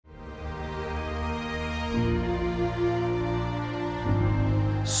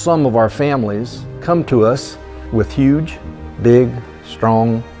Some of our families come to us with huge, big,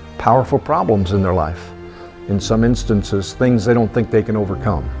 strong, powerful problems in their life. In some instances, things they don't think they can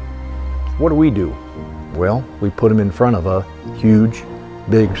overcome. What do? Well, we put them in front of a huge,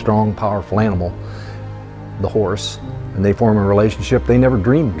 big, strong, powerful animal, the horse, and they form a relationship they never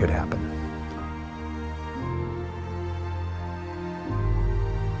dreamed could happen.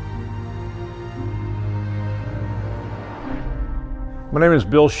 My name is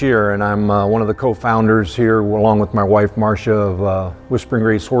Bill Shearer, and I'm one of the co-founders here, along with my wife Marcia, of Whispering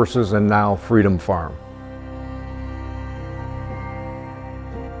Grace Horses and now Freedom Farm.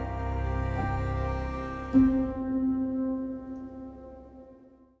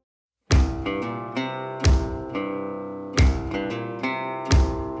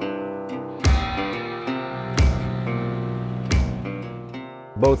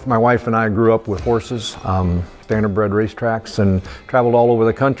 Both my wife and I grew up with horses, standardbred racetracks, and traveled all over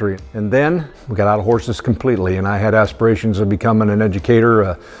the country. And then we got out of horses completely, and I had aspirations of becoming an educator,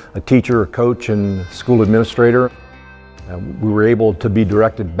 a teacher, a coach, and school administrator. We were able to be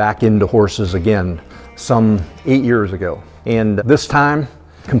directed back into horses again some 8 years ago. And this time,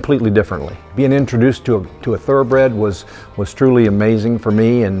 completely differently. Being introduced to a thoroughbred was truly amazing for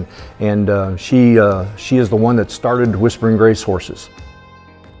me, and she is the one that started Whispering Grace Horses.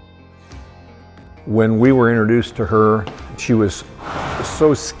 When we were introduced to her, she was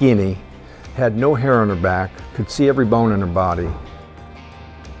so skinny, had no hair on her back, could see every bone in her body.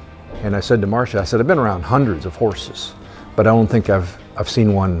 And I said to Marcia, I said, I've been around hundreds of horses, but I don't think I've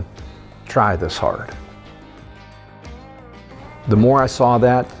seen one try this hard. The more I saw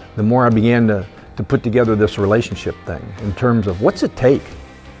that, the more I began to put together this relationship thing in terms of what's it take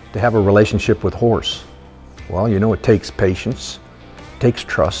to have a relationship with horse? Well, you know, it takes patience, it takes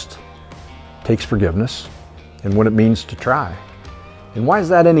trust, takes forgiveness, and what it means to try. And why is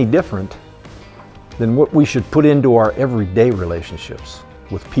that any different than what we should put into our everyday relationships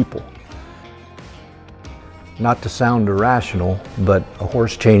with people? Not to sound irrational, but a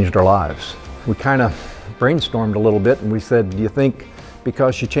horse changed our lives. We kind of brainstormed a little bit, and we said, do you think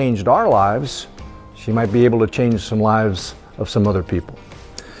because she changed our lives, she might be able to change some lives of some other people?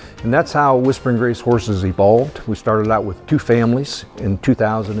 And that's how Whispering Grace Horses evolved. We started out with 2 families in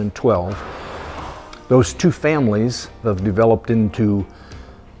 2012. Those 2 families have developed into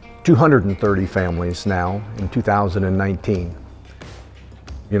 230 families now in 2019.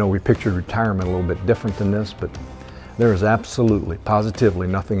 You know, we pictured retirement a little bit different than this, but there is absolutely, positively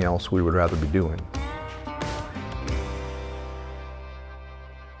nothing else we would rather be doing.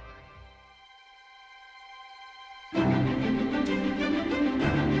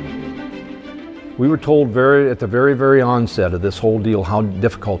 We were told at the very onset of this whole deal how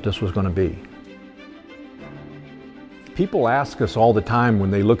difficult this was going to be. People ask us all the time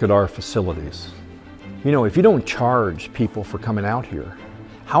when they look at our facilities, you know, if you don't charge people for coming out here,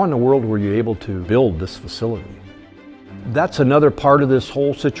 how in the world were you able to build this facility? That's another part of this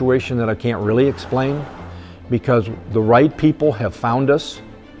whole situation that I can't really explain, because the right people have found us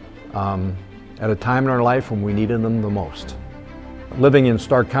at a time in our life when we needed them the most. Living in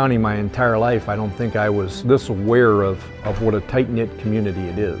Stark County my entire life, I don't think I was this aware of what a tight-knit community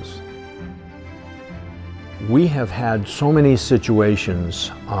it is. We have had so many situations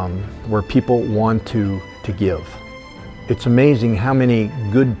where people want to give. It's amazing how many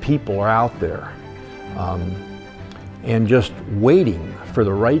good people are out there and just waiting for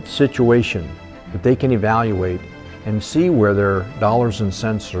the right situation that they can evaluate and see where their dollars and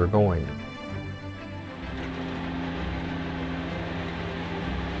cents are going.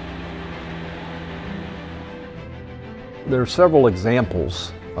 There are several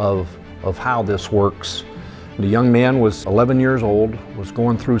examples of how this works. The young man was 11 years old, was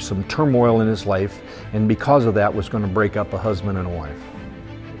going through some turmoil in his life, and because of that was going to break up a husband and a wife.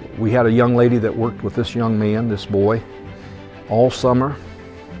 We had a young lady that worked with this young man, this boy, all summer,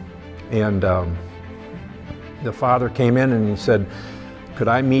 and the father came in and he said, could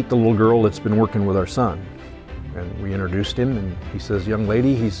I meet the little girl that's been working with our son? And we introduced him, and he says, young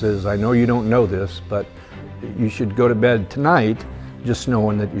lady, he says, I know you don't know this, but you should go to bed tonight just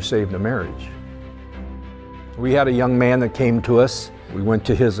knowing that you saved a marriage. We had a young man that came to us. We went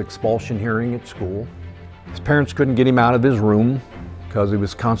to his expulsion hearing at school. His parents couldn't get him out of his room because he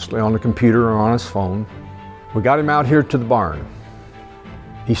was constantly on the computer or on his phone. We got him out here to the barn.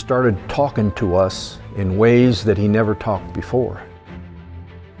 He started talking to us in ways that he never talked before.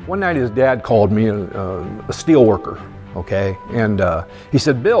 One night his dad called me, a steel worker, okay? And he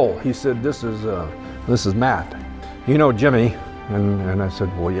said, Bill, he said, this is Matt. You know Jimmy? And I said,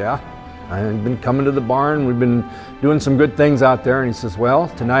 well, yeah. I've been coming to the barn, we've been doing some good things out there, and he says, well,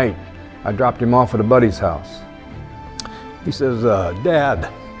 tonight I dropped him off at a buddy's house. He says, Dad,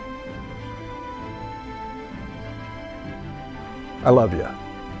 I love you.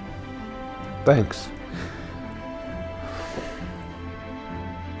 Thanks.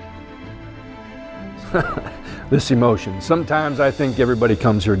 This emotion. Sometimes I think everybody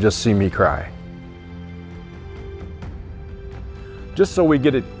comes here just to see me cry. Just so we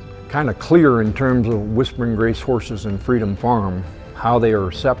get it kind of clear in terms of Whispering Grace horses and Freedom Farm, how they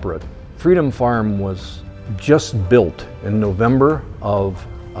are separate. Freedom Farm was just built in November of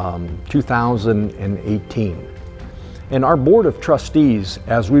 2018. And our board of trustees,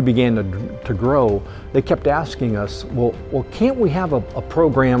 as we began to grow, they kept asking us, well, can't we have a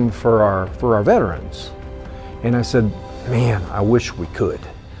program for our veterans? And I said, man, I wish we could,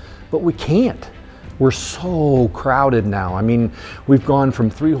 but we can't. We're so crowded now. I mean, we've gone from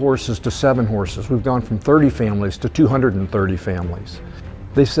 3 horses to 7 horses. We've gone from 30 families to 230 families.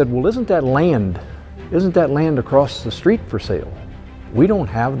 They said, well, isn't that land across the street for sale? We don't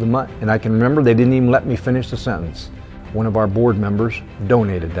have the money. And I can remember they didn't even let me finish the sentence. One of our board members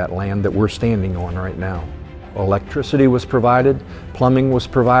donated that land that we're standing on right now. Electricity was provided, plumbing was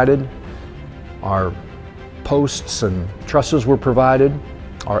provided, our posts and trusses were provided,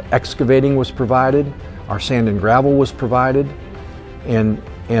 our excavating was provided, our sand and gravel was provided, and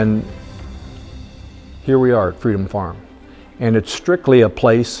here we are at Freedom Farm. And it's strictly a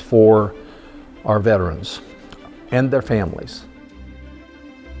place for our veterans and their families.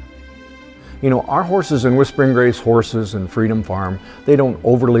 You know, our horses and Whispering Grace horses and Freedom Farm, they don't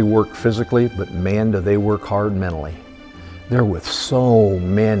overly work physically, but man, do they work hard mentally. They're with so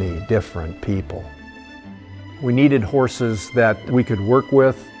many different people. We needed horses that we could work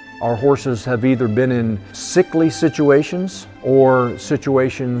with. Our horses have either been in sickly situations or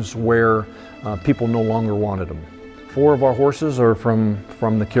situations where people no longer wanted them. 4 of our horses are from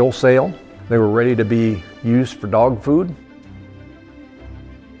the kill sale. They were ready to be used for dog food.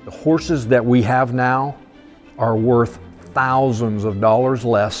 The horses that we have now are worth thousands of dollars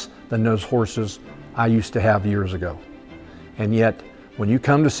less than those horses I used to have years ago. And yet, when you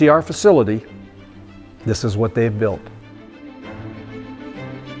come to see our facility, this is what they've built.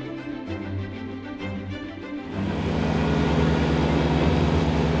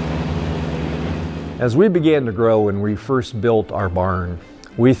 As we began to grow and we first built our barn,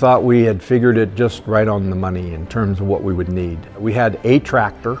 we thought we had figured it just right on the money in terms of what we would need. We had a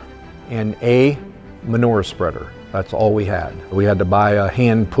tractor and a manure spreader. That's all we had. We had to buy a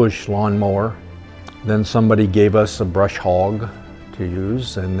hand-push lawnmower. Then somebody gave us a brush hog to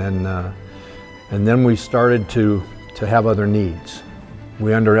use, and then we started to have other needs.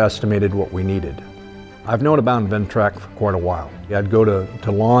 We underestimated what we needed. I've known about Ventrac for quite a while. I'd go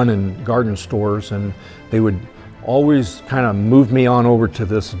to lawn and garden stores, and they would always kind of move me on over to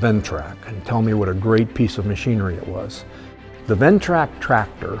this Ventrac and tell me what a great piece of machinery it was. The Ventrac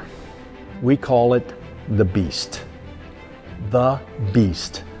tractor, we call it the Beast. The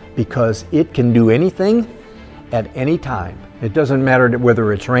Beast, because it can do anything at any time. It doesn't matter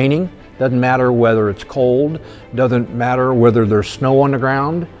whether it's raining, doesn't matter whether it's cold, doesn't matter whether there's snow on the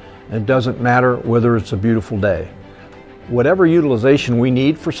ground, it doesn't matter whether it's a beautiful day. Whatever utilization we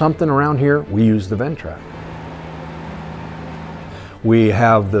need for something around here, we use the Ventrac. We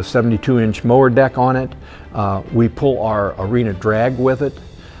have the 72-inch mower deck on it. We pull our arena drag with it.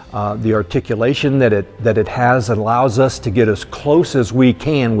 The articulation that it has allows us to get as close as we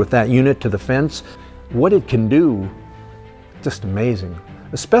can with that unit to the fence. What it can do, just amazing,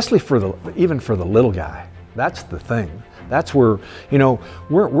 especially even for the little guy. That's the thing. That's where, you know,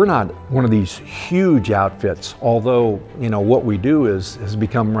 we're not one of these huge outfits, although, you know, what we do has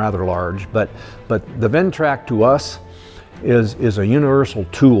become rather large. But the Ventrac to us is a universal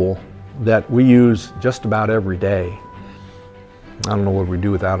tool that we use just about every day. I don't know what we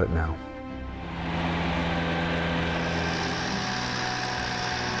do without it now.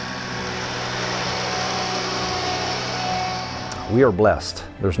 We are blessed.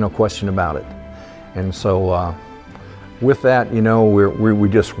 There's no question about it. And so with that, you know, we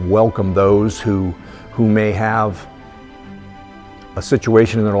just welcome those who may have a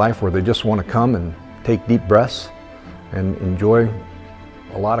situation in their life where they just want to come and take deep breaths and enjoy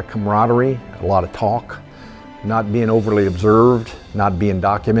a lot of camaraderie, a lot of talk, not being overly observed, not being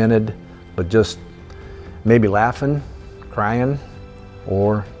documented, but just maybe laughing, crying,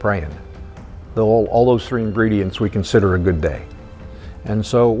 or praying. All those 3 ingredients we consider a good day. And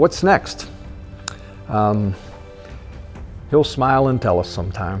so what's next? He'll smile and tell us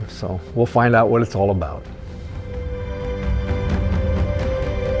sometime, so we'll find out what it's all about.